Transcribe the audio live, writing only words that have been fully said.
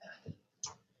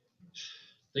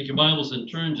Take your Bibles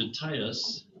and turn to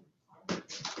Titus,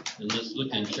 and let's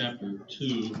look in chapter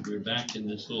 2. We're back in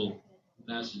this little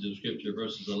passage of Scripture,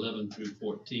 verses 11 through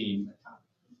 14,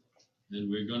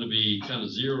 and we're going to be kind of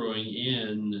zeroing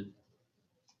in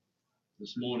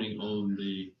this morning on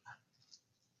the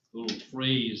little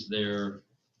phrase there,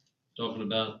 talking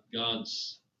about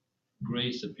God's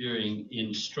grace appearing,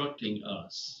 instructing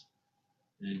us,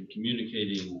 and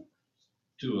communicating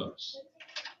to us.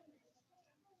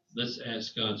 Let's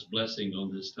ask God's blessing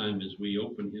on this time as we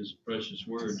open His precious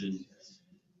Word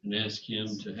and ask Him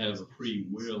to have a free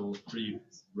will, free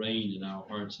reign in our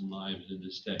hearts and lives in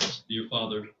this text. Dear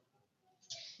Father,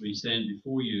 we stand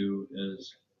before you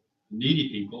as needy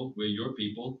people. We're your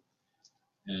people,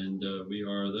 and we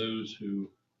are those who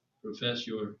profess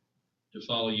to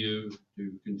follow you,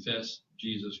 to confess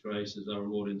Jesus Christ as our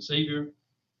Lord and Savior.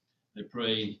 I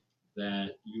pray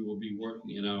that you will be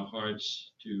working in our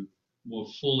hearts to more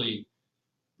fully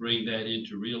bring that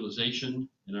into realization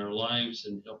in our lives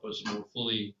and help us more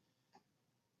fully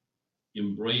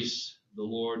embrace the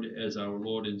Lord as our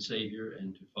Lord and Savior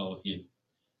and to follow Him.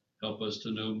 Help us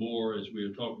to know more as we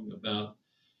are talking about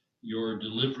your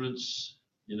deliverance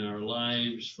in our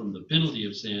lives from the penalty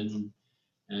of sin,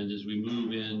 and as we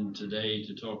move in today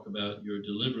to talk about your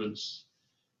deliverance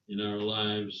in our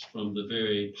lives from the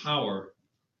very power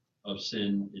of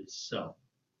sin itself.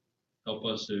 Help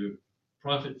us to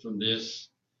profit from this,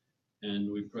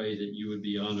 and we pray that you would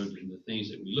be honored in the things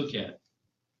that we look at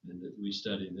and that we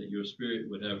study, that your Spirit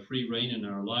would have free reign in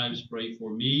our lives. Pray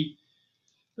for me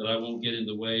that I won't get in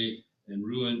the way and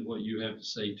ruin what you have to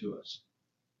say to us.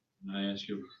 And I ask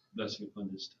your blessing upon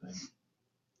this time.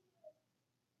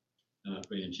 And I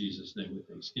pray in Jesus' name with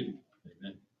thanksgiving.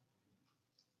 Amen.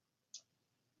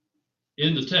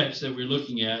 In the text that we're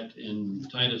looking at in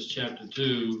Titus chapter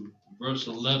 2, verse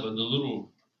 11, the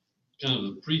little kind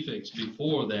of the prefix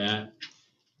before that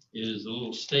is a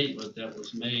little statement that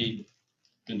was made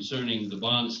concerning the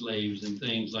bond slaves and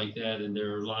things like that in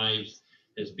their lives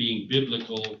as being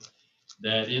biblical,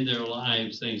 that in their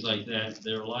lives, things like that,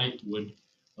 their life would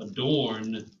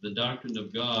adorn the doctrine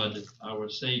of God, our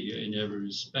Savior, in every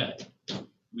respect.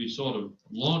 We sort of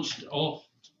launched off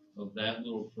of that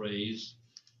little phrase.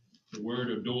 The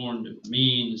word adorned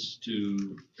means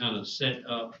to kind of set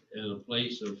up in a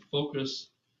place of focus.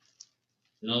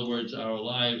 In other words, our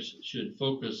lives should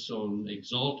focus on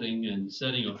exalting and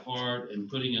setting apart and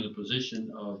putting in a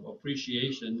position of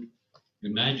appreciation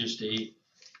and majesty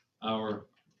our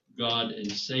God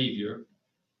and Savior,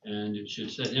 and it should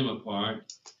set Him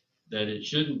apart, that it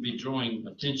shouldn't be drawing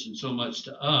attention so much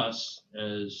to us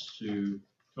as to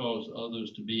cause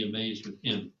others to be amazed with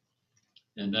Him.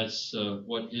 And that's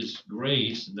what His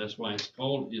grace, and that's why it's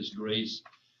called His grace,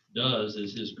 does,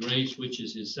 is His grace, which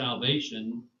is His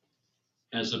salvation,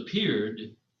 has appeared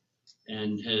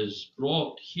and has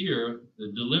brought here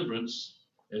the deliverance,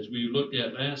 as we looked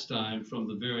at last time, from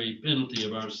the very penalty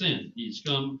of our sin. He's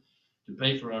come to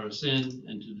pay for our sin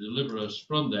and to deliver us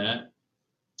from that.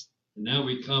 And now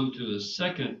we come to the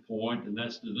second point, and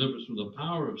that's deliverance from the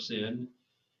power of sin.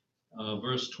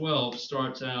 Verse 12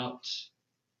 starts out,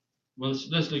 well,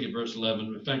 let's look at verse 11.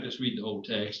 In fact, let's read the whole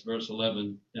text, verse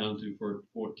 11 down through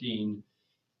 14.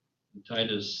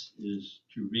 Titus is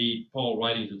to read, Paul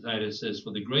writing to Titus says,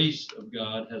 "For the grace of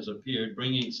God has appeared,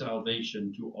 bringing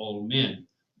salvation to all men,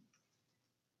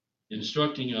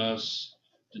 instructing us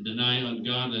to deny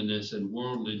ungodliness and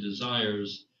worldly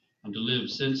desires, and to live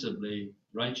sensibly,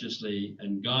 righteously,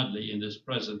 and godly in this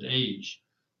present age,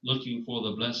 looking for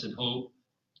the blessed hope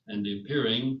and the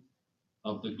appearing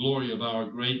of the glory of our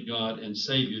great God and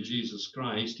Savior Jesus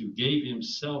Christ, who gave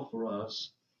Himself for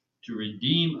us to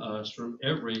redeem us from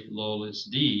every lawless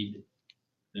deed,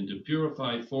 and to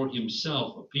purify for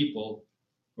Himself a people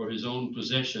for His own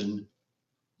possession,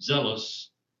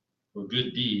 zealous for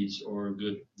good deeds or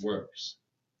good works."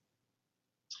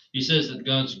 He says that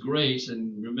God's grace,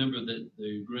 and remember that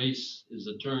the grace is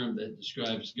a term that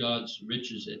describes God's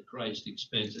riches at Christ's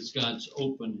expense. It's God's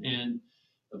open hand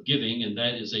of giving, and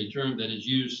that is a term that is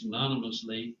used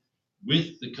synonymously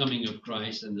with the coming of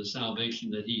Christ and the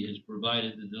salvation that He has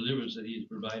provided, the deliverance that He has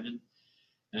provided.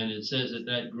 And it says that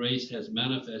that grace has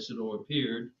manifested or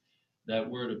appeared. That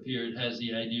word appeared has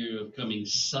the idea of coming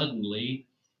suddenly,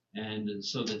 and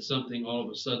so that something all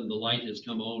of a sudden the light has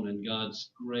come on, and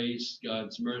God's grace,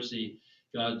 God's mercy,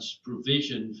 God's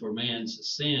provision for man's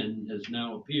sin has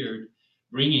now appeared,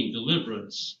 bringing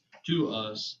deliverance to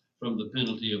us from the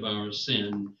penalty of our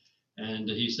sin. And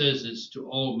he says it's to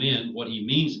all men. What he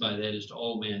means by that is to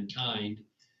all mankind.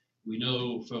 We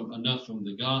know enough from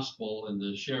the gospel and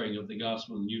the sharing of the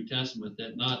gospel in the New Testament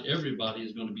that not everybody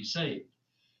is going to be saved.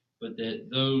 but that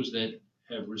those that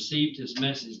have received his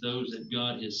message, those that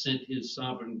God has sent his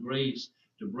sovereign grace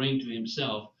to bring to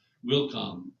himself, will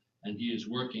come, and he is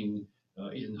working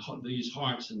in these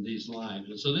hearts and these lives.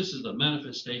 And so this is the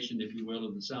manifestation, if you will,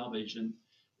 of the salvation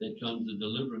that comes, the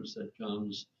deliverance that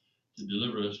comes to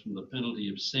deliver us from the penalty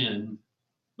of sin.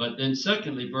 But then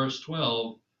secondly, verse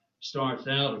 12 starts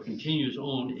out or continues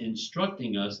on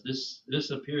instructing us. This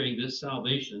appearing, this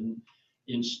salvation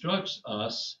instructs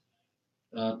us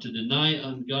to deny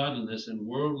ungodliness and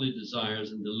worldly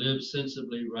desires and to live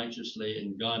sensibly, righteously,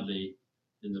 and godly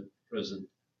in the present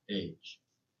age.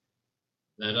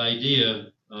 That idea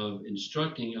of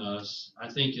instructing us,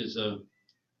 I think, it's a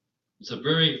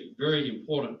very, very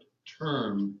important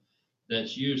term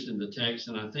that's used in the text,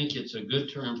 and I think it's a good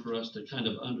term for us to kind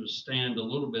of understand a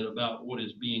little bit about what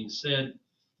is being said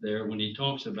there when he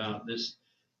talks about this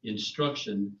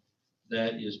instruction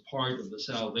that is part of the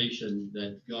salvation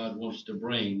that God wants to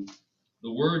bring.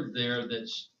 The word there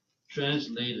that's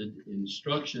translated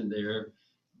instruction there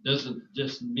doesn't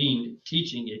just mean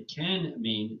teaching. It can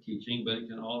mean teaching, but it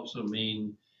can also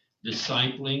mean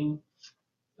discipling,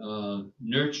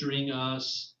 nurturing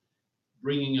us,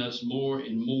 bringing us more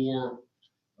and more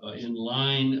in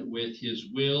line with his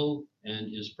will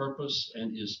and his purpose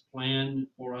and his plan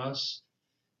for us.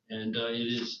 And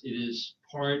it is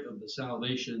part of the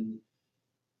salvation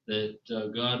that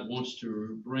God wants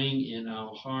to bring in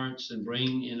our hearts and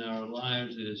bring in our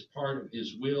lives. It is part of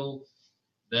his will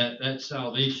that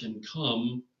salvation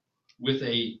come with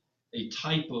a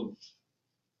type of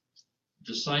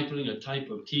discipling, a type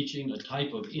of teaching, a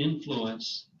type of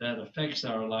influence that affects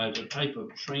our lives, a type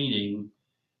of training,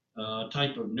 a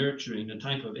type of nurturing, a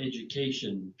type of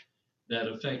education that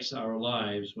affects our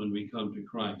lives when we come to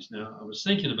Christ. Now, I was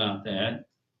thinking about that.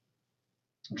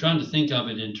 I'm trying to think of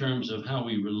it in terms of how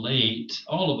we relate.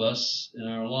 All of us in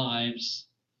our lives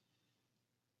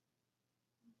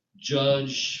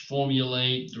judge,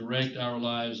 formulate, direct our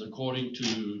lives according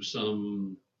to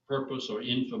some purpose or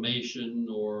information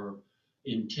or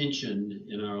intention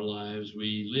in our lives.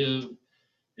 We live,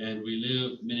 and we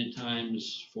live many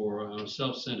times for our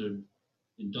self-centered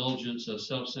indulgence, our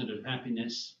self-centered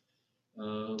happiness.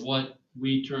 What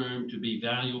we term to be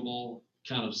valuable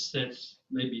kind of sets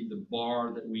maybe the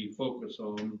bar that we focus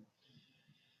on.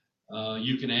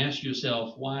 You can ask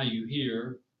yourself, why are you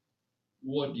here?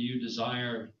 What do you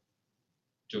desire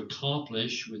to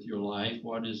accomplish with your life?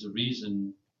 What is the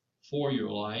reason for your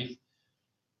life?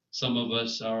 Some of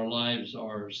us, our lives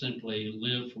are simply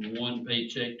live from one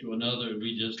paycheck to another.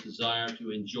 We just desire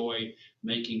to enjoy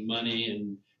making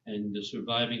money and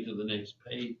surviving to the next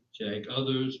paycheck.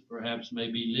 Others perhaps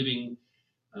may be living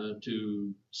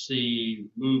to see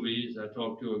movies. I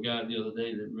talked to a guy the other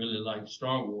day that really liked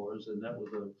Star Wars, and that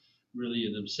was really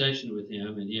an obsession with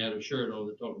him. And he had a shirt on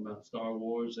that talking about Star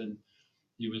Wars, and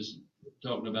he was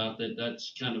talking about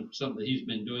that's kind of something that he's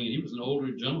been doing. And he was an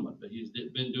older gentleman, but he's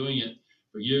been doing it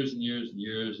for years and years and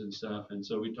years and stuff. And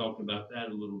so we talked about that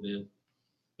a little bit.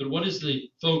 But what is the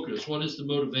focus? What is the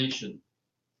motivation?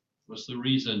 What's the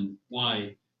reason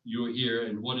why you're here?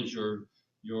 And what is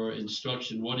your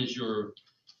instruction? What is your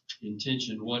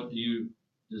intention? What do you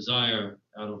desire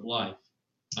out of life?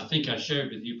 I think I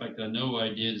shared with you, in fact, I know I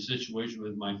did, a situation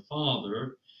with my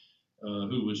father,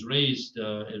 who was raised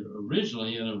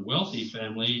originally in a wealthy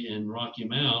family in Rocky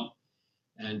Mount,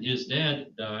 and his dad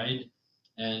died,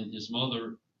 and his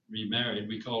mother remarried.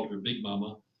 We called her Big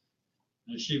Mama.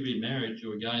 And she remarried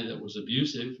to a guy that was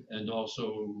abusive and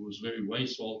also was very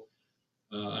wasteful.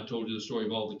 I told you the story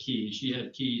of all the keys. She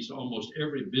had keys to almost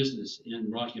every business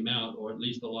in Rocky Mount, or at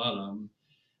least a lot of them.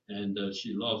 And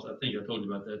she lost, I think I told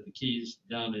you about that, the keys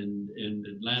down in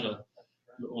Atlanta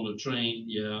on a train.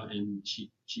 Yeah, and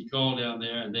she called down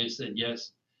there, and they said,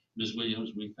 yes, Ms.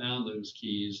 Williams, we found those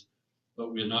keys,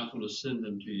 but we're not going to send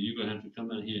them to you. You're going to have to come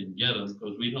down here and get them,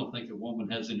 because we don't think a woman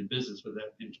has any business with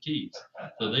that many keys.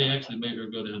 So they actually made her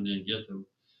go down there and get them.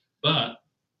 But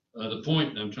the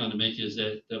point I'm trying to make is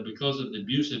that because of the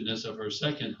abusiveness of her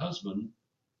second husband,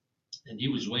 and he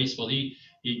was wasteful, he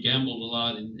gambled a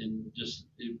lot and just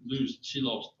she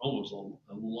lost almost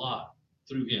a lot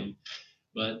through him.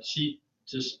 But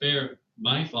to spare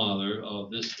my father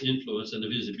of this influence and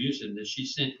of his abusiveness, she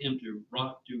sent him to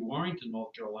Warrington,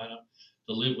 North Carolina,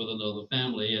 to live with another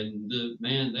family. And the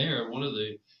man there, one of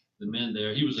the men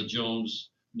there, he was a Jones,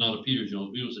 not a Peter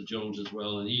Jones, he was a Jones as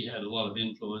well, and he had a lot of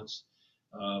influence,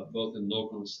 both in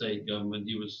local and state government.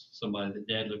 He was somebody that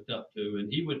Dad looked up to,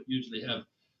 and he would usually have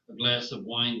a glass of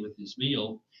wine with his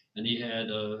meal, and he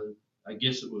had, I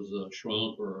guess it was a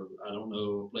shrunk, or I don't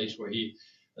know, a place where he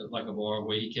like a bar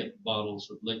where he kept bottles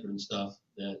of liquor and stuff.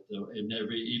 And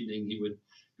every evening he would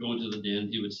go into the den.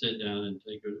 He would sit down and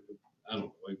take a, I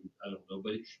don't know,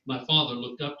 but my father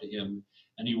looked up to him,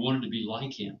 and he wanted to be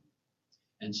like him.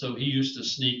 And so he used to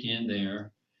sneak in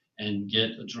there and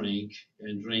get a drink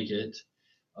and drink it,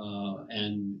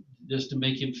 and just to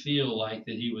make him feel like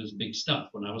that he was big stuff.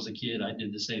 When I was a kid, I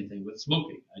did the same thing with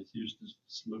smoking. I used to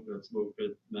smoke.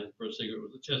 My first cigarette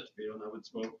was a Chesterfield, and I would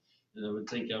smoke, and I would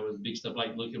think I was big stuff,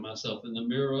 like looking at myself in the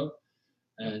mirror.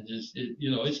 And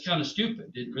it's kind of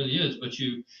stupid. It really is. But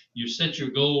you set your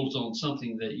goals on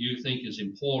something that you think is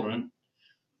important,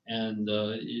 and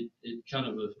it kind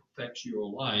of affects your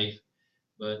life.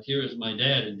 But here is my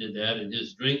dad and did that, and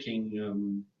his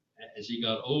drinking, as he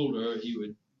got older, he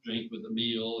would drink with a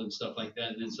meal and stuff like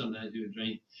that. And then sometimes he would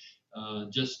drink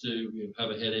just to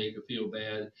have a headache or feel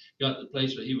bad. Got to the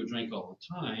place where he would drink all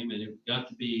the time, and it got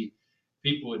to be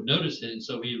people would notice it, and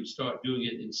so he would start doing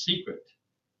it in secret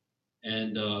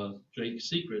and drink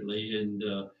secretly. And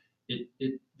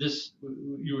this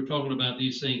you were talking about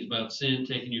these things about sin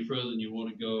taking you further than you want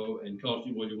to go and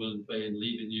costing you what you're willing to pay and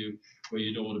leaving you where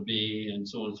you don't want to be, and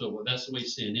so on and so forth. That's the way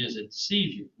sin is. It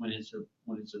deceives you when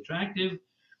it's attractive.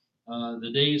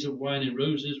 The days of wine and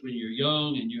roses when you're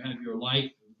young and you have your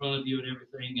life in front of you and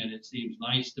everything, and it seems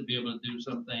nice to be able to do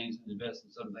some things and invest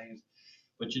in some things,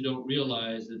 but you don't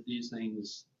realize that these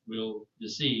things will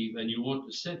deceive, and you want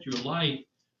to set your life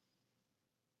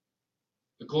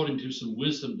according to some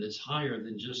wisdom that's higher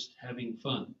than just having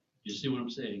fun. You see what I'm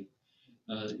saying?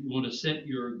 You want to set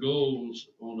your goals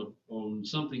on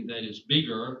something that is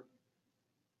bigger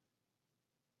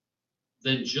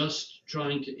than just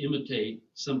trying to imitate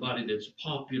somebody that's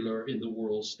popular in the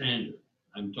world standard.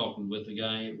 I'm talking with a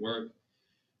guy at work,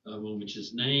 which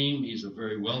his name. He's a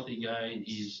very wealthy guy, and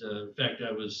in fact,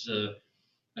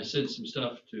 I said some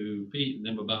stuff to Pete and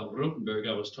them about Rothenburg.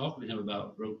 I was talking to him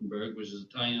about Rothenburg, which is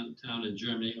a town in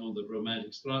Germany on the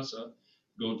Romantikstrasse,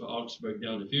 going to Augsburg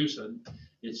down to Füssen.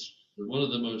 It's one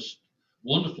of the most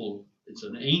wonderful. It's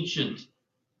an ancient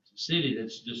city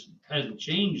that's just hasn't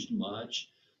changed much.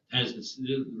 Has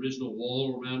the original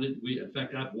wall around it. In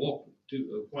fact, I've walked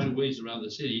quite a ways around the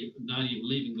city, not even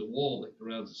leaving the wall that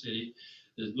surrounds the city.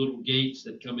 There's little gates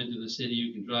that come into the city.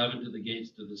 You can drive into the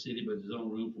gates to the city, but there's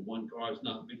only room for one car. It's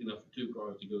not big enough for two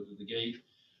cars to go through the gate.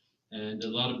 And a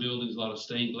lot of buildings, a lot of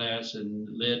stained glass and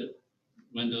lead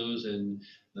windows. And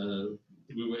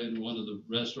we were in one of the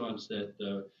restaurants that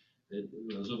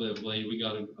was over there playing. We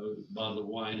got a bottle of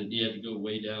wine, and he had to go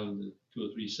way down the 2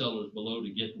 or 3 cellars below to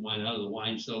get the wine out of the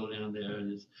wine cellar down there.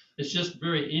 And it's just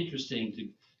very interesting to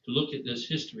look at this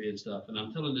history and stuff. And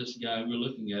I'm telling this guy, we're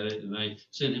looking at it, and I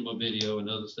sent him a video and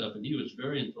other stuff, and he was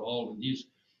very enthralled, and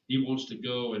he wants to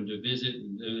go and to visit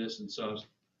and do this. And so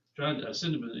I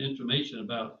sent him information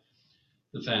about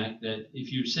the fact that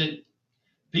if you send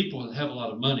people that have a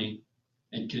lot of money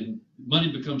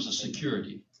money becomes a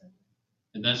security.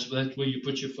 And that's where you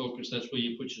put your focus. That's where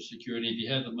you put your security. If you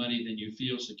have the money, then you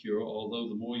feel secure. Although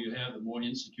the more you have, the more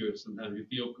insecure sometimes you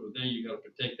feel. Then you got to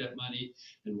protect that money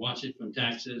and watch it from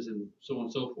taxes and so on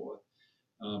and so forth.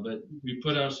 But we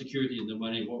put our security in the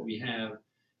money, what we have,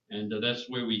 and that's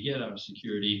where we get our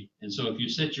security. And so if you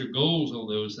set your goals on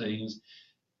those things,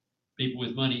 people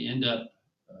with money end up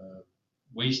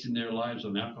wasting their lives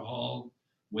on alcohol,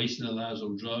 wasting their lives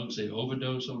on drugs. They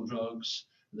overdose on drugs.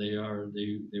 They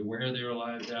wear their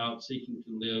lives out seeking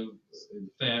to live in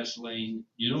the fast lane.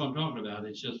 You know what I'm talking about.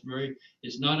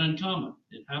 It's not uncommon.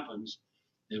 It happens.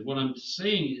 And what I'm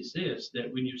saying is this,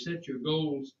 that when you set your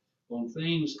goals on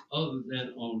things other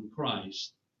than on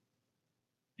Christ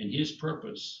and his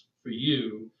purpose for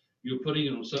you, you're putting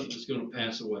it on something that's going to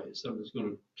pass away, something that's going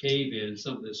to cave in,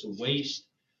 something that's a waste.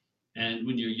 And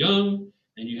when you're young,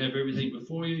 and you have everything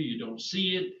before you, you don't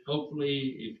see it.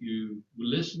 Hopefully, if you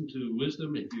listen to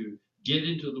wisdom, if you get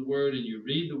into the Word and you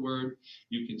read the Word,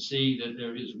 you can see that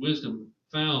there is wisdom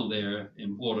found there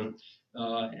important.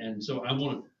 And so I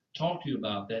want to talk to you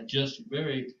about that just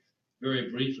very,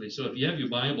 very briefly. So if you have your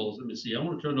Bibles, let me see. I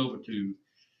want to turn over to,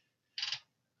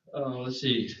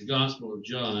 the Gospel of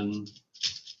John.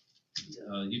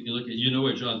 You can look at, you know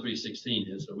where John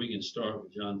 3:16 is, so we can start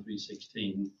with John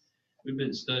 3:16. We've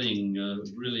been studying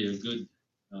really a good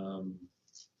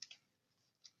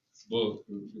book,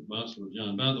 the Gospel of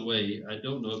John. By the way, I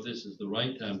don't know if this is the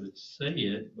right time to say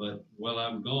it, but while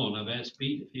I'm gone, I've asked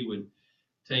Pete if he would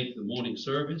take the morning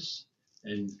service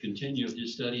and continue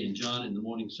his study in John in the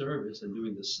morning service, and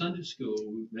doing the Sunday school,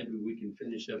 maybe we can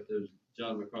finish up those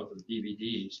John MacArthur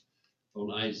DVDs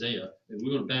on Isaiah. And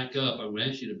we're going to back up. I'm going to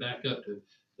ask you to back up to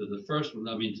the first one,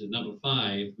 to number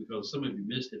 5, because some of you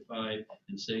missed it, 5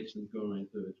 and 6, and going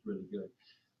right through. It's really good.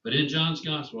 But in John's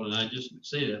gospel, and I just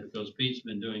say that because Pete's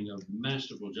been doing a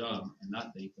masterful job, and I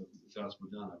think of the gospel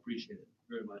of John. I appreciate it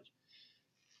very much.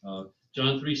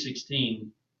 John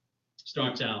 3:16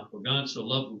 starts out, "For God so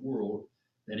loved the world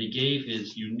that he gave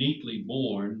his uniquely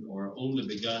born or only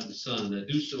begotten Son, that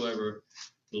whosoever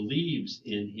believes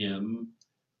in him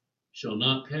shall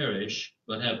not perish,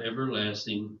 but have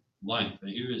everlasting life." And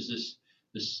here is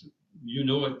this you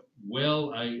know it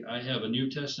well. I have a New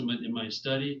Testament in my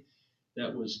study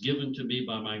that was given to me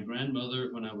by my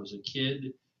grandmother when I was a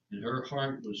kid, and her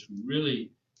heart was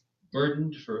really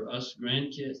burdened for us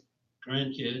grandkids,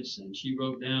 and she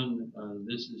wrote down,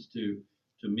 this is to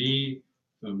me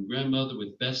from grandmother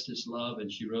with bestest love,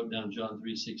 and she wrote down John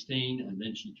 3:16, and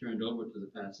then she turned over to the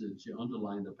passage, she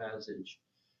underlined the passage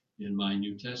in my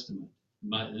New Testament.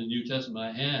 The New Testament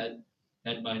I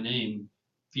had by name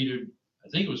Peter, I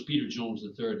think it was Peter Jones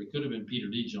III. It could have been Peter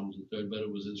Lee Jones III, but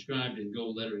it was inscribed in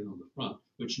gold lettering on the front,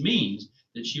 which means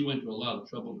that she went to a lot of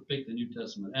trouble to pick the New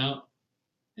Testament out.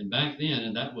 And back then,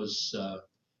 and that was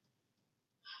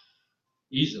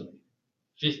easily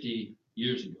 50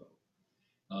 years ago,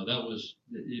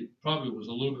 it probably was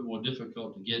a little bit more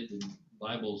difficult to get the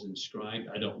Bibles inscribed.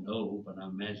 I don't know, but I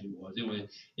imagine it was. Anyway,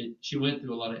 she went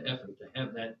through a lot of effort to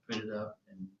have that printed up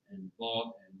and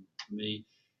bought and to me.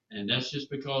 And that's just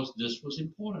because this was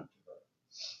important to her.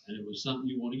 And it was something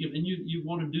you want to give. And you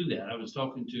want to do that. I was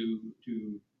talking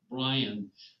to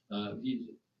Brian.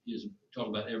 He's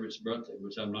talking about Everett's birthday,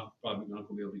 which I'm probably not going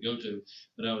to be able to go to.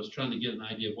 But I was trying to get an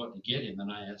idea of what to get him. And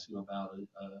I asked him about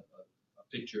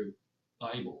a picture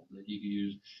Bible that he could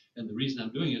use. And the reason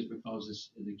I'm doing it is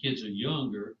because the kids are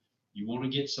younger. You want to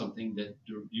get something that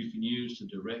you can use to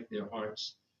direct their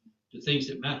hearts to things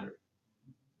that matter.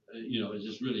 It's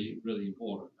just really, really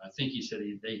important. I think he said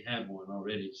they have one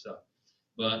already. So,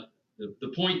 but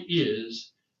the point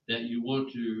is that you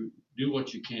want to do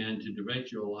what you can to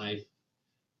direct your life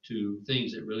to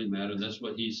things that really matter. And that's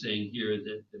what he's saying here,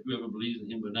 that whoever believes in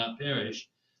him will not perish,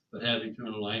 but have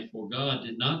eternal life. For God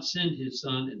did not send his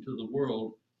Son into the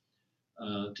world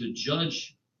to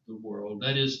judge the world.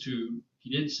 That is, he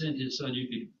didn't send his Son, you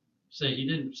could say he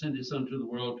didn't send his Son to the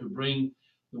world to bring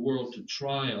the world to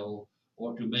trial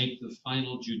or to make the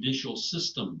final judicial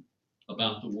system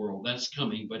about the world. That's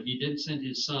coming, but he didn't send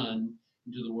his Son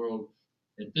into the world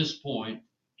at this point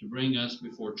to bring us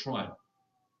before trial.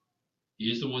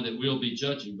 He is the one that will be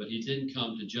judging, but he didn't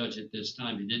come to judge at this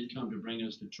time. He didn't come to bring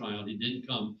us to trial. He didn't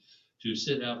come to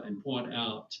sit out and point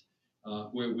out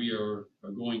where we are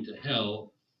going to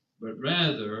hell, but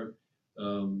rather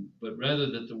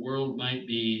that the world might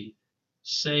be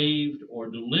saved or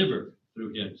delivered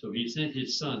through him. So he sent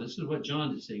his Son. This is what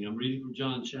John is saying. I'm reading from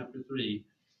John chapter 3.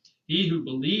 He who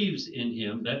believes in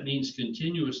him, that means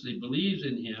continuously believes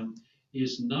in him,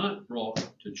 is not brought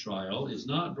to trial, is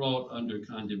not brought under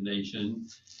condemnation,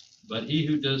 but he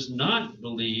who does not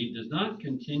believe, does not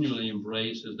continually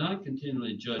embrace, does not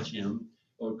continually judge him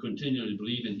or continually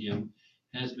believe in him,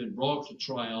 has been brought to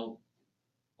trial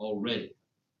already.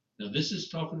 Now this is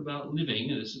talking about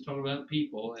living, and this is talking about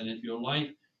people, and if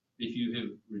you have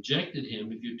rejected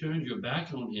him, if you turned your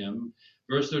back on him,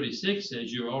 verse 36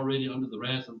 says you're already under the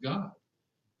wrath of God.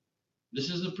 This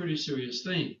is a pretty serious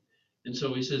thing. And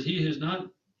so he says, he has not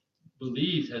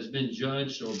believed has been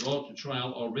judged or brought to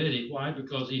trial already. Why?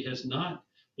 Because he has not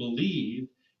believed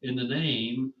in the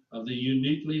name of the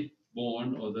uniquely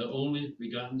born or the only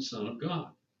begotten Son of God.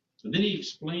 And then he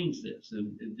explains this,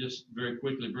 and just very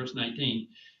quickly, verse 19.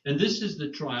 And this is the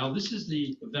trial, this is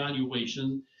the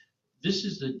evaluation, this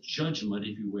is the judgment,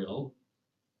 if you will,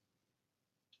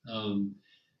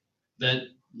 that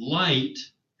light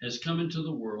has come into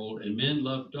the world, and men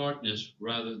love darkness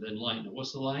rather than light. Now,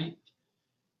 what's the light?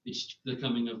 It's the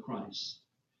coming of Christ.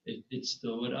 It's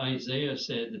what Isaiah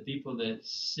said, the people that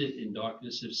sit in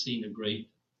darkness have seen a great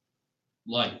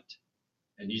light.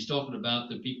 And he's talking about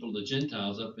the people, the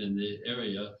Gentiles up in the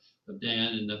area of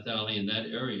Dan and Naphtali, in that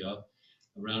area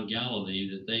around Galilee,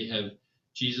 that they have,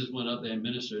 Jesus went up there and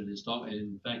ministered.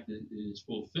 In fact, it is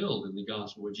fulfilled in the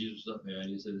gospel where Jesus was up there, and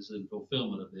he said it's in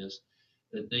fulfillment of this,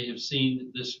 that they have seen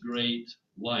this great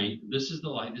light. This is the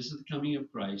light. This is the coming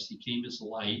of Christ. He came as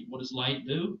light. What does light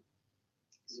do?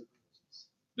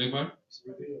 Beg pardon?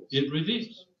 It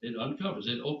reveals. It uncovers.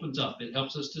 It opens up. It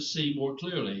helps us to see more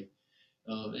clearly.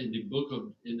 In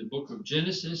the book of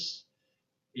Genesis,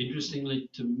 interestingly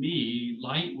to me,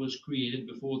 light was created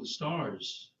before the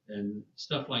stars and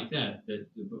stuff like that. That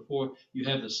before you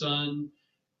have the sun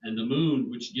and the moon,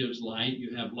 which gives light,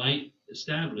 you have light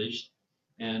established.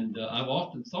 And I've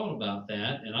often thought about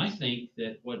that, and I think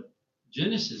that what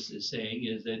Genesis is saying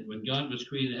is that when God was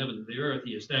creating the heaven and the earth,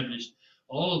 he established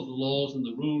all of the laws and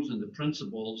the rules and the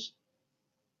principles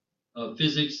of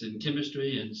physics and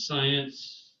chemistry and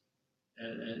science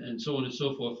and so on and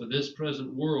so forth for this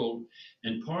present world.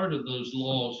 And part of those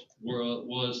laws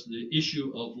was the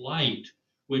issue of light,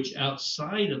 which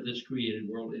outside of this created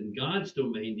world, in God's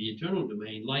domain, the eternal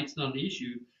domain, light's not an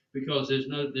issue because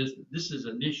this is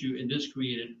an issue in this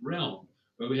created realm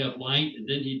where we have light, and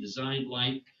then he designed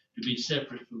light to be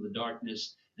separate from the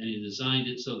darkness, and he designed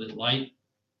it so that light,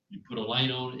 you put a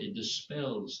light on, it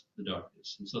dispels the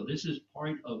darkness. And so this is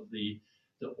part of the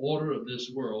order of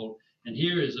this world. And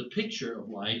here is a picture of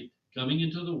light coming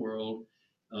into the world,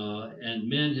 and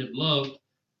men have loved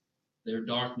their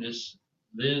darkness.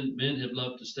 Then men have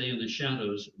loved to stay in the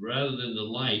shadows rather than the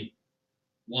light.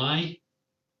 Why?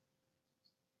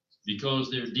 Because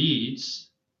their deeds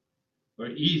are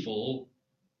evil.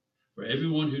 For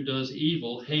everyone who does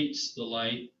evil hates the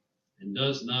light and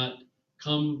does not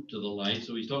come to the light.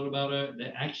 So he's talking about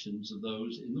the actions of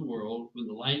those in the world. When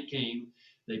the light came,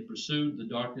 they pursued the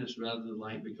darkness rather than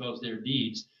light because their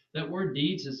deeds. That word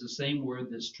deeds is the same word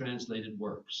that's translated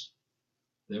works.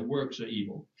 Their works are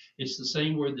evil. It's the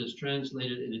same word that's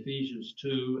translated in Ephesians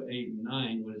 2, 8, and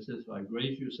 9 when it says, by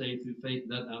grace you're saved through faith,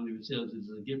 that not of yourselves is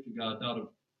a gift of God, not of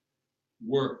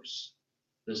works,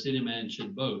 lest any man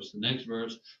should boast. The next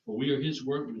verse, for we are his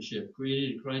workmanship,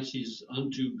 created in Christ Jesus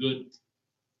unto good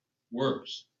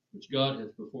works, which God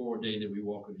hath before ordained that we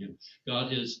walk in him.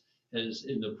 God has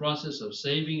in the process of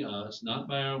saving us, not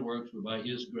by our works, but by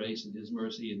his grace and his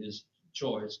mercy and his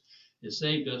choice, has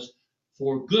saved us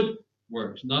for good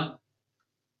works, not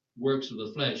works of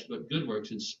the flesh, but good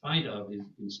works. In spite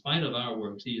of our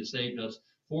works, he has saved us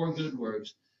for good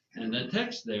works. And that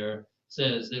text there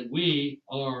says that we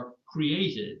are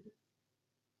created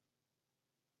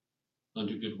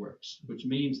unto good works, which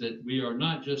means that we are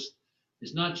not just,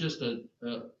 it's not just a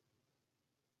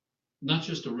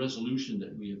resolution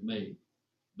that we have made,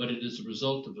 but it is a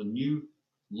result of a new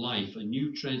life, a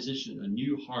new transition, a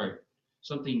new heart,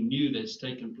 something new that's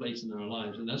taken place in our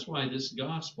lives. And that's why this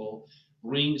gospel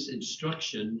brings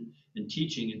instruction and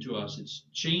teaching into us. It's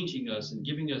changing us and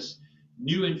giving us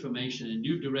new information and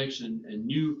new direction and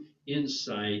new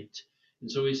insight.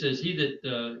 And so he says, he that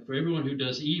for everyone who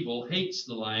does evil hates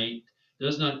the light,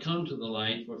 does not come to the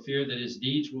light for fear that his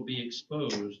deeds will be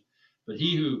exposed. But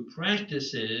he who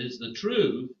practices the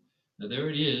truth, now there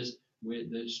it is,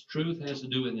 this truth has to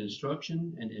do with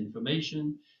instruction and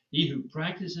information. He who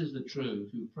practices the truth,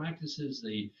 who practices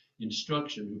the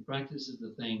instruction, who practices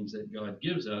the things that God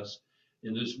gives us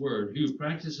in this word, who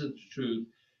practices the truth,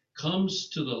 comes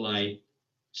to the light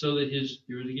so that his,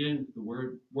 here's again the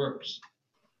word works,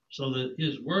 so that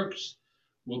his works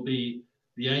will be,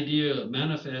 the idea of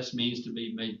manifest means to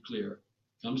be made clear,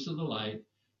 comes to the light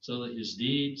so that his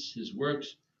deeds, his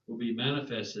works will be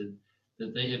manifested,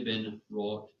 that they have been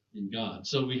wrought in God.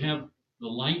 So we have the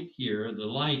light here, the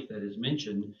life that is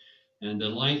mentioned, and the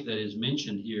life that is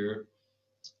mentioned here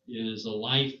is a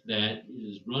life that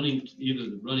is running,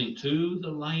 either running to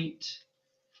the light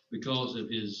because of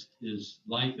his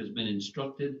life has been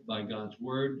instructed by God's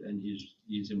word, and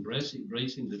he's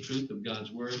embracing the truth of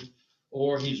God's word,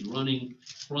 or he's running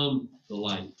from the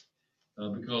light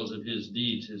because of his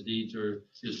deeds.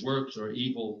 His works are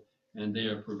evil, and they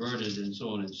are perverted, and so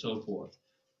on and so forth.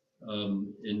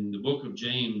 In the book of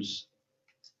James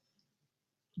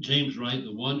writes,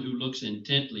 the one who looks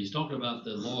intently, he's talking about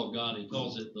the law of God. He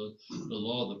calls it the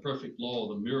law, the perfect law,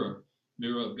 the mirror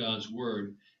of God's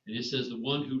word. And it says, the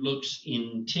one who looks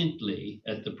intently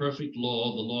at the perfect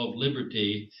law, the law of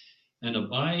liberty, and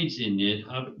abides in it,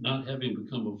 not having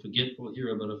become a forgetful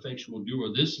hearer, but effectual doer,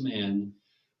 this man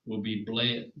will be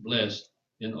blessed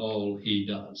in all he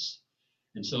does.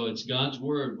 And so it's God's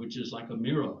word, which is like a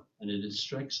mirror, and it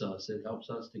instructs us. It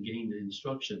helps us to gain the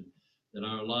instruction that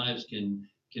our lives can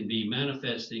be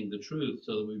manifesting the truth,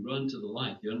 so that we run to the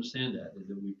light. You understand that?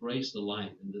 That we embrace the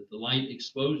light, and that the light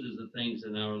exposes the things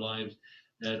in our lives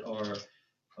that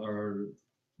are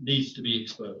needs to be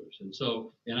exposed. And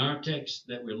so in our text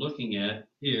that we're looking at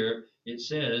here, it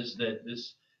says that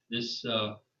this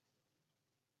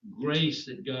grace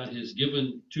that God has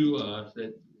given to us,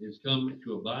 that has come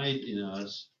to abide in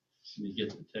us. Let me get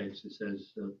the text. It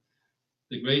says,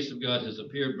 the grace of God has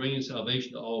appeared, bringing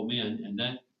salvation to all men, and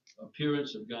that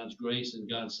appearance of God's grace and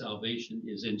God's salvation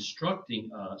is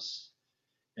instructing us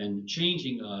and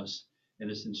changing us, and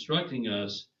it's instructing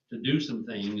us to do some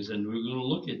things, and we're going to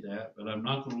look at that, but I'm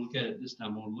not going to look at it this time.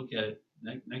 I'm going to look at it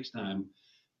next time.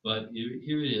 But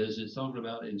here it is. It's talking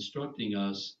about instructing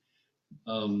us.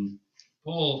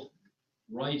 Paul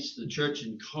writes the church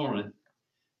in Corinth.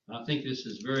 I think this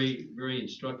is very, very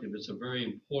instructive. It's a very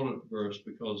important verse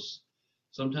because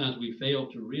sometimes we fail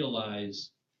to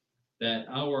realize that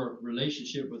our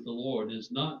relationship with the Lord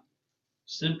is not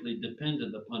simply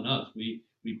dependent upon us. We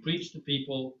preach to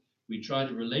people, we try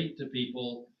to relate to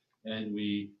people, and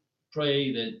we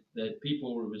pray that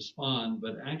people will respond,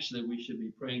 but actually we should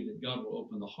be praying that God will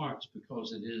open the hearts,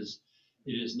 because it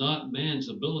is not man's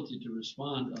ability to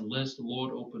respond unless the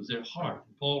Lord opens their heart.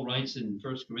 Paul writes in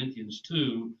 1 Corinthians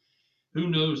 2, who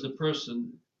knows the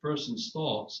person's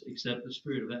thoughts except the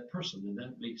spirit of that person? And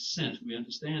that makes sense. We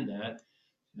understand that.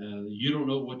 You don't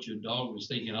know what your dog was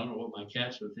thinking. I don't know what my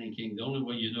cats were thinking. The only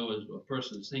way you know is what a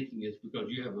person is thinking is because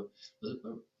you have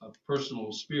a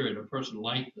personal spirit, a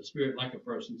spirit like a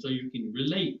person, so you can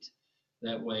relate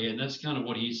that way. And that's kind of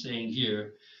what he's saying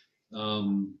here.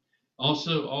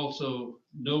 Also,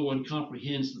 no one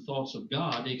comprehends the thoughts of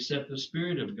God except the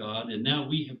Spirit of God. And now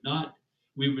we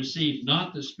receive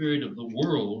not the spirit of the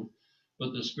world,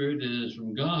 but the Spirit that is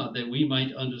from God, that we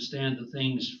might understand the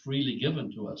things freely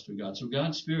given to us for God. So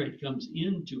God's Spirit comes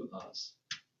into us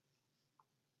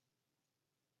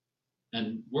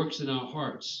and works in our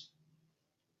hearts,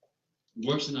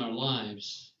 works in our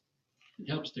lives. It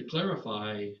helps to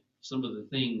clarify some of the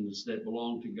things that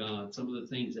belong to God, some of the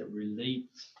things that relate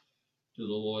to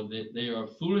the Lord, that they are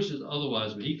foolish as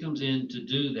otherwise, but he comes in to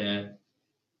do that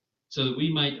so that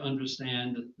we might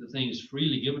understand the things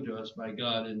freely given to us by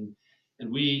God. And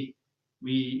we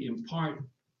impart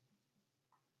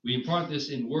this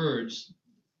in words.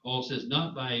 Paul says,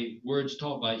 not by words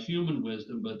taught by human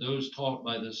wisdom, but those taught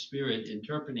by the Spirit,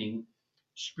 interpreting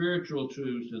spiritual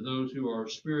truths to those who are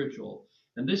spiritual.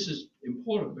 And this is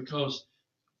important because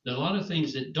there are a lot of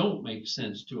things that don't make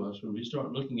sense to us when we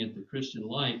start looking at the Christian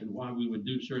life and why we would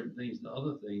do certain things and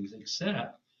other things,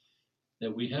 except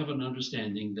that we have an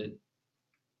understanding that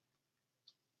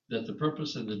the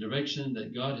purpose and the direction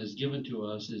that God has given to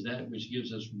us is that which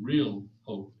gives us real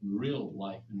hope and real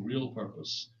life and real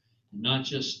purpose, not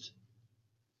just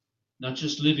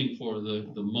living for the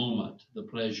moment, the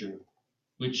pleasure,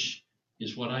 which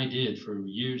is what I did for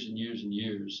years and years and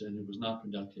years, and it was not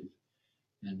productive.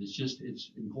 And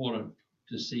it's important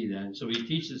to see that. So he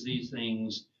teaches these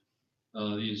things,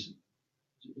 these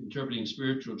interpreting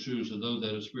spiritual truths to those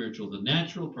that are spiritual. The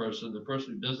natural person, the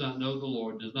person who does not know the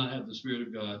Lord, does not have the Spirit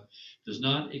of God, does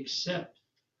not accept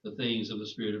the things of the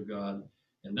Spirit of God.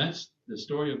 And that's the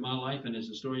story of my life, and it's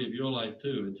the story of your life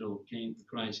too, until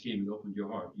Christ came and opened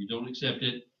your heart. You don't accept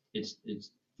it. It's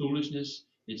foolishness.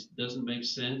 It doesn't make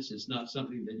sense. It's not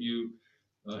something that you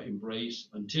embrace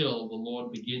until the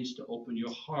Lord begins to open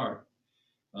your heart.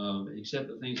 Accept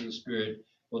the things of the Spirit.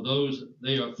 For those,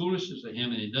 they are foolishness to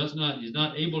him, and he's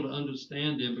not able to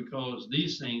understand them, because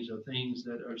these things are things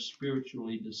that are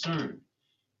spiritually discerned.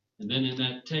 And then in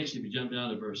that text, if you jump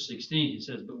down to verse 16, he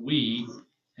says, but we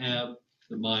have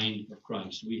the mind of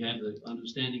Christ. We have the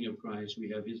understanding of Christ. We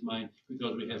have his mind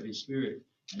because we have his Spirit,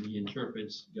 and he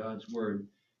interprets God's word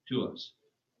to us.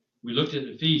 We looked at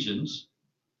Ephesians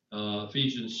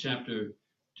chapter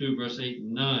 2, verse 8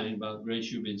 and 9, about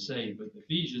grace you've been saved. But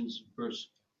Ephesians verse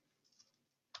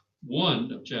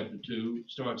 1 of chapter 2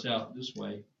 starts out this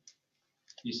way.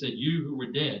 He said, you who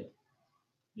were dead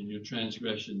in your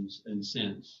transgressions and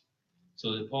sins.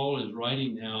 So that Paul is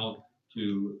writing now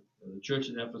to the church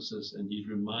at Ephesus, and he's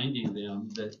reminding them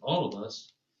that all of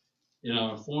us in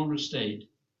our former state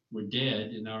were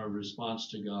dead in our response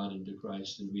to God and to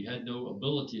Christ, and we had no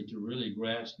ability to really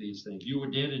grasp these things. You were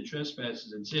dead in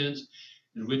trespasses and sins,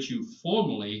 in which you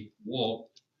formerly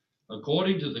walked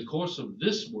according to the course of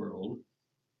this world,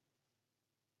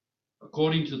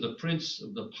 according to the prince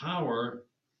of the power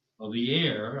of the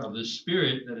air, of the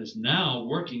spirit that is now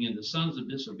working in the sons of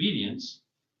disobedience.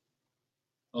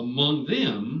 Among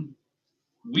them,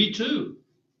 we too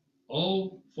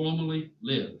all formerly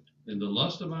lived in the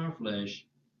lust of our flesh,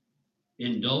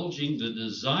 indulging the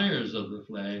desires of the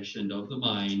flesh and of the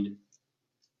mind,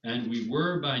 and we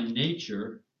were by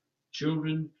nature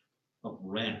children of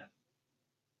wrath,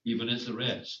 even as the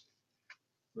rest.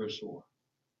 Verse 4.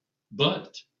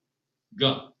 But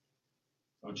God,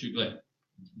 aren't you glad?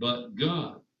 But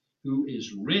God, who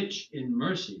is rich in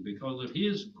mercy, because of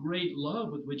his great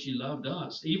love with which he loved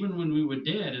us, even when we were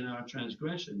dead in our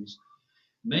transgressions,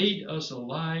 made us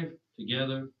alive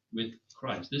together with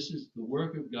Christ. This is the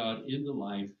work of God in the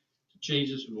life to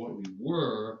change us from what we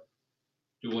were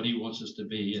to what he wants us to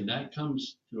be. And that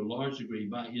comes to a large degree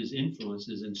by his influence,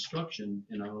 his instruction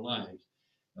in our lives.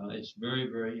 It's very,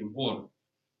 very important.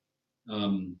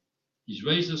 He's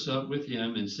raised us up with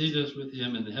him and seated us with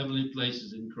him in the heavenly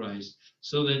places in Christ,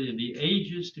 so that in the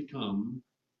ages to come,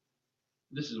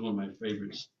 this is one of my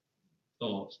favorite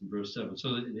thoughts in verse 7,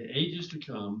 so that in the ages to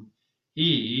come,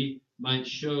 he might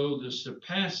show the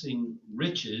surpassing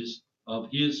riches of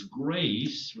his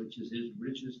grace, which is his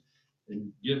riches,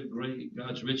 and give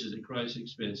God's riches at Christ's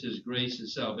expense, his grace,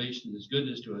 his salvation, his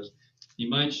goodness to us. He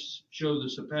might show the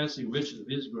surpassing riches of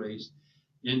his grace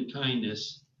in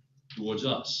kindness towards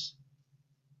us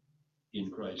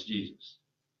in Christ Jesus.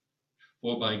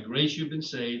 For by grace you've been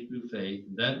saved through faith,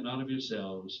 that not of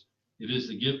yourselves. It is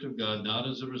the gift of God, not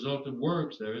as a result of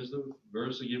works. There is the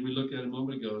verse again we looked at a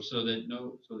moment ago, so that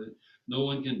no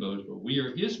one can boast. But we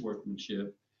are his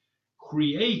workmanship,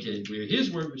 created. We are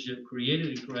his workmanship,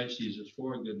 created in Christ Jesus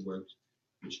for good works,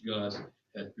 which God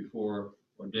hath before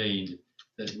ordained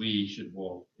that we should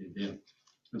walk in him.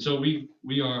 And so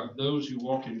we are those who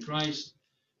walk in Christ.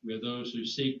 We are those who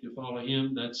seek to follow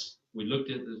him. We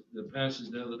looked at the passage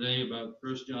the other day about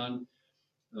 1 John,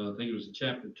 I think it was in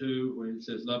chapter 2, where it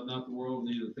says, love not the world,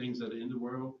 neither the things that are in the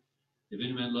world. If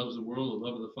any man loves the world, the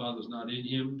love of the Father is not in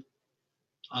him.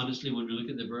 Honestly, when we look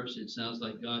at the verse, it sounds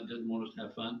like God doesn't want us to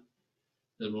have fun,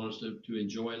 doesn't want us to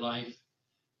enjoy life.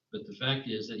 But the fact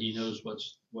is that he knows what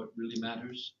really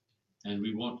matters. And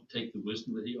we want to take the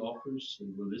wisdom that he offers,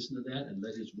 and we'll listen to that and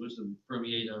let his wisdom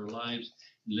permeate our lives,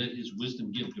 and let his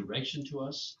wisdom give direction to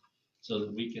us so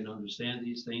that we can understand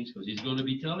these things, because he's going to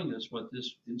be telling us what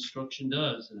this instruction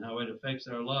does and how it affects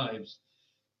our lives.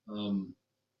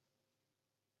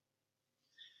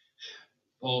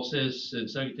 Paul says in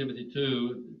 2 Timothy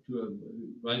 2,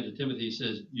 writing to Timothy, he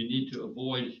says, you need to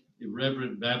avoid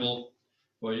irreverent babble,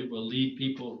 for it will lead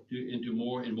people into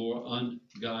more and more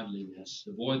ungodliness.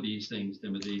 Avoid these things,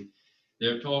 Timothy.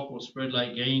 Their talk will spread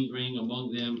like gangrene.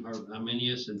 Among them are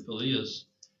Hymenaeus and Philetus,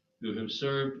 who have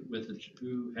swerved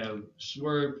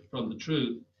from the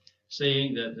truth,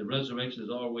 saying that the resurrection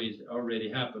has already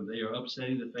happened. They are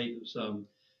upsetting the faith of some.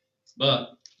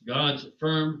 But God's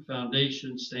firm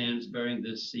foundation stands bearing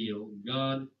this seal.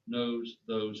 God knows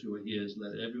those who are his.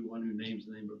 Let everyone who names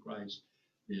the name of Christ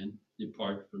then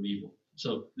depart from evil.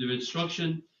 So the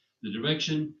instruction, the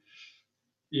direction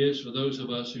is for those of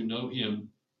us who know him,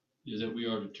 is that we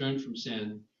are to turn from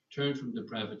sin, turn from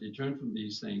depravity, turn from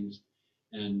these things,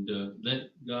 and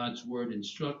let God's word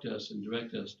instruct us and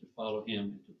direct us to follow him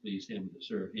and to please him and to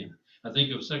serve him. I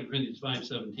think of 2 Corinthians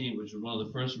 5:17, which was one of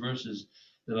the first verses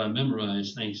that I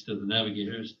memorized thanks to the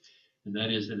navigators, and that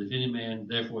is that if any man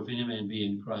be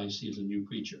in Christ, he is a new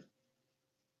creature.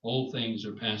 Old things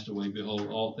are passed away, behold,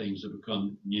 all things have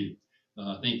become new.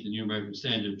 I think the New American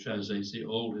Standard translates, the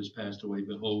old has passed away,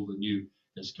 behold, the new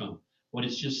has come. What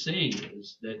it's just saying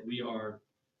is that we are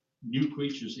new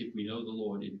creatures if we know the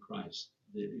Lord in Christ.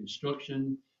 The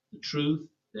instruction, the truth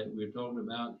that we're talking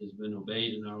about has been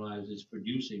obeyed in our lives. It's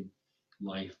producing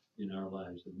life in our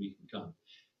lives that we can come.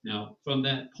 Now, from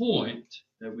that point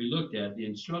that we looked at, the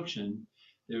instruction,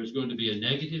 there's going to be a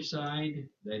negative side,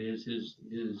 that is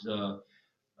his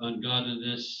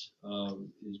ungodliness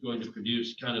is going to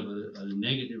produce kind of a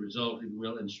negative result, if you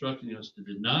will, instructing us to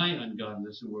deny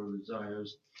ungodliness and worldly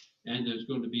desires. And there's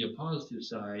going to be a positive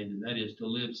side, and that is to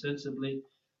live sensibly,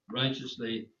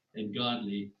 righteously, and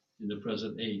godly in the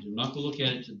present age. I'm not going to look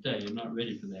at it today. I'm not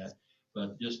ready for that.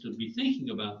 But just to be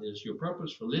thinking about this, your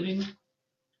purpose for living,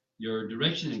 your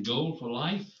direction and goal for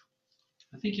life,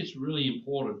 I think it's really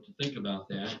important to think about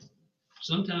that.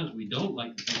 Sometimes we don't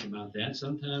like to think about that.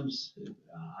 Sometimes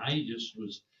I just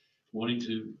was wanting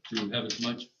to have as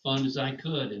much fun as I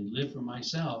could and live for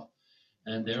myself.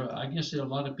 And I guess there are a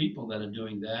lot of people that are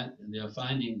doing that, and they're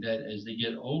finding that as they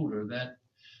get older,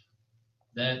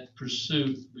 that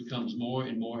pursuit becomes more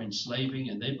and more enslaving,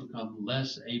 and they become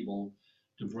less able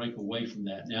to break away from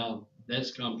that. Now,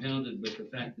 that's compounded with the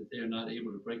fact that they're not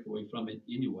able to break away from it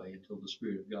anyway until the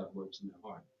Spirit of God works in their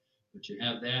heart. But you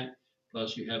have that.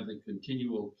 Plus, you have the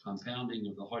continual compounding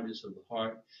of the hardness of the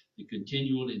heart, the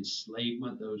continual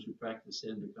enslavement. Those who practice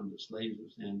sin become the slaves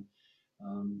of sin.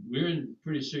 We're in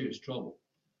pretty serious trouble.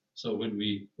 So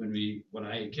what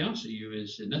I counsel you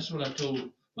is, and that's what I told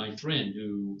my friend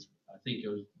who I think I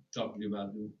was talking to you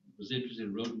about, who was interested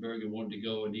in Rotenberg and wanted to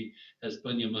go, and he has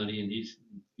plenty of money and he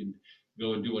can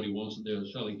go and do what he wants. And they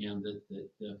were telling him that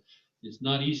it's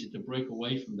not easy to break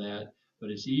away from that. But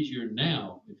it's easier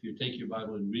now if you take your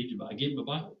Bible and read your Bible. I gave him a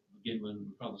Bible. I gave him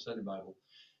a Proper Study Bible.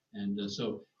 And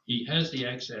so he has the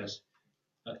access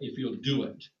if he'll do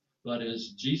it. But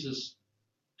as Jesus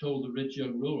told the rich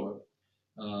young ruler,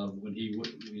 when he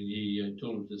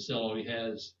told him to sell all he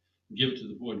has, give it to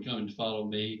the poor and come and follow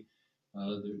me,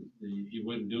 he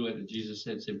wouldn't do it. And Jesus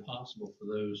said it's impossible for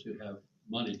those who have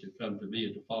money to come to me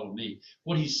and to follow me.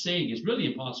 What he's saying is really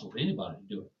impossible for anybody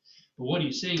to do it. But what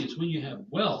he's saying is when you have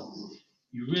wealth,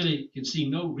 you really can see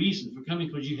no reason for coming,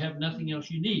 because you have nothing else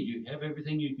you need. You have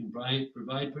everything. You can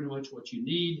provide pretty much what you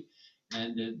need.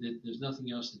 and there's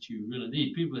nothing else that you really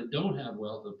need. People that don't have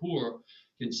wealth, the poor,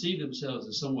 can see themselves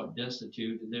as somewhat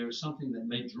destitute, and there is something that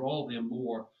may draw them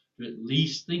more to at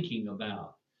least thinking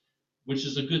about, which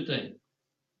is a good thing.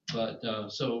 But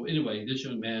so anyway, this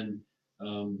young man,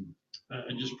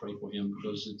 I just pray for him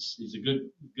because he's a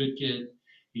good kid.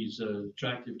 He's an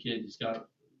attractive kid. He's got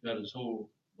his whole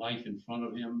life in front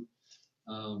of him,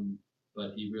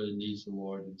 but he really needs the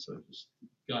Lord, and so just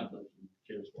God loves him,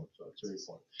 cares for him. So it's very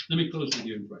important. Let me close with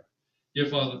you in prayer. Dear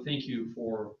Father, thank you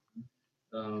for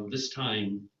this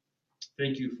time.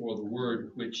 Thank you for the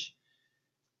word, which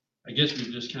I guess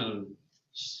we've just kind of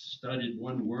studied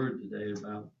one word today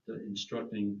about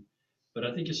instructing, but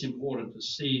I think it's important to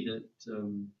see that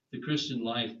the Christian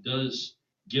life does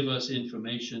give us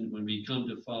information. When we come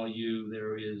to follow you,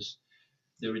 there is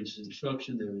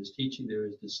instruction, there is teaching, there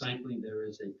is discipling, there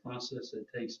is a process that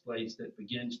takes place that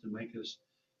begins to make us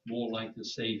more like the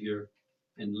Savior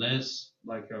and less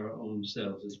like our own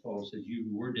selves. As Paul says, you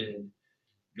who were dead,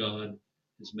 God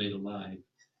has made alive.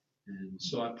 And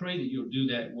so I pray that you'll do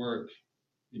that work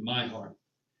in my heart,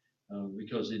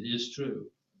 because it is true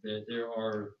that there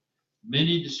are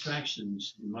many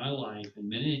distractions in my life,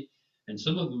 and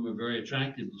some of them are very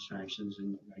attractive distractions,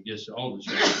 and I guess all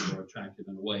distractions are attractive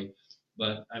in a way.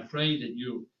 But I pray that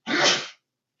you'll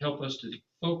help us to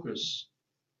focus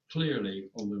clearly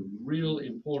on the real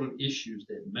important issues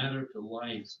that matter to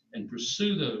life and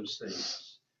pursue those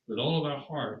things with all of our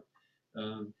heart,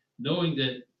 knowing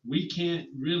that we can't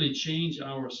really change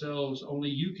ourselves. Only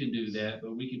you can do that,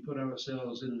 but we can put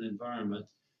ourselves in an environment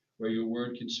where your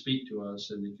word can speak to us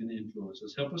and it can influence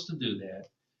us. Help us to do that.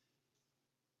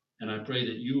 And I pray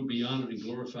that you will be honored and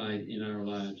glorified in our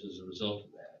lives as a result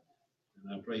of that.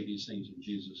 And I pray these things in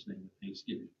Jesus' name with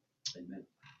thanksgiving. Amen.